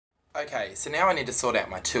Okay, so now I need to sort out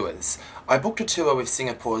my tours. I booked a tour with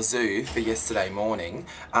Singapore Zoo for yesterday morning,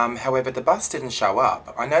 however the bus didn't show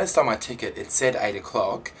up. I noticed on my ticket it said 8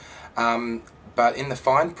 o'clock, but in the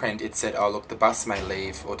fine print it said, oh look, the bus may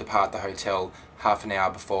leave or depart the hotel half an hour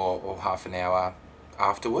before or half an hour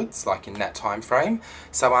afterwards, like in that time frame.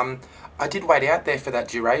 So I did wait out there for that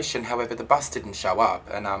duration, however the bus didn't show up,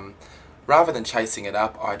 and rather than chasing it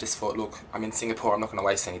up, I just thought, look, I'm in Singapore, I'm not going to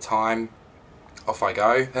waste any time. Off I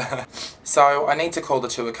go. So I need to call the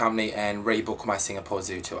tour company and rebook my Singapore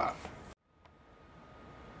Zoo tour.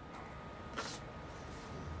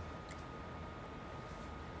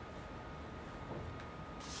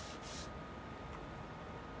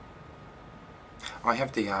 I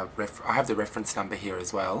have the reference number here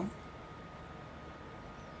as well.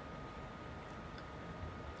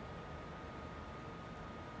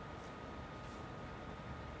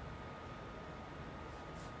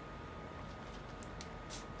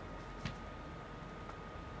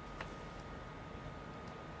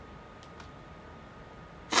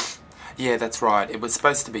 Yeah, that's right. It was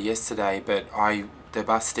supposed to be yesterday, but the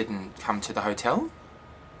bus didn't come to the hotel.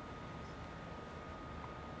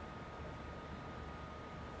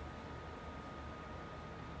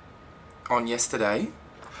 On yesterday?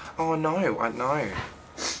 Oh no, I know.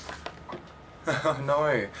 Oh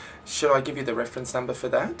no. Should I give you the reference number for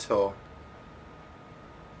that, or?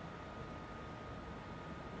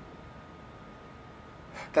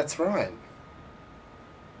 That's right.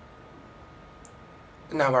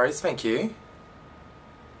 No worries, thank you.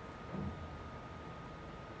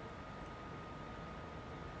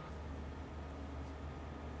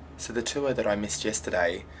 So the tour that I missed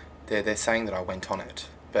yesterday, they're saying that I went on it,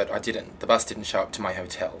 but I didn't. The bus didn't show up to my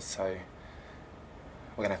hotel, so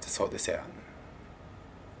we're gonna have to sort this out.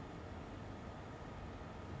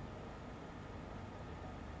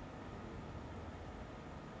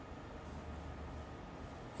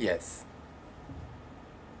 Yes.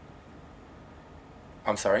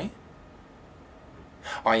 I'm sorry?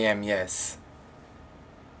 I am, yes.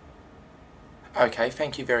 Okay,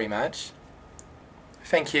 thank you very much.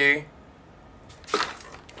 Thank you.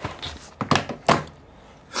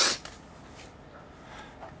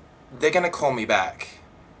 They're gonna call me back.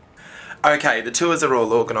 Okay, the tours are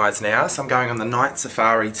all organised now, so I'm going on the night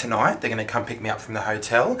safari tonight. They're going to come pick me up from the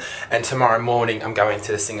hotel, and tomorrow morning I'm going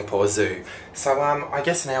to the Singapore Zoo. So I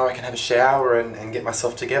guess now I can have a shower and get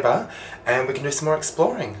myself together, and we can do some more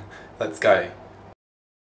exploring. Let's go.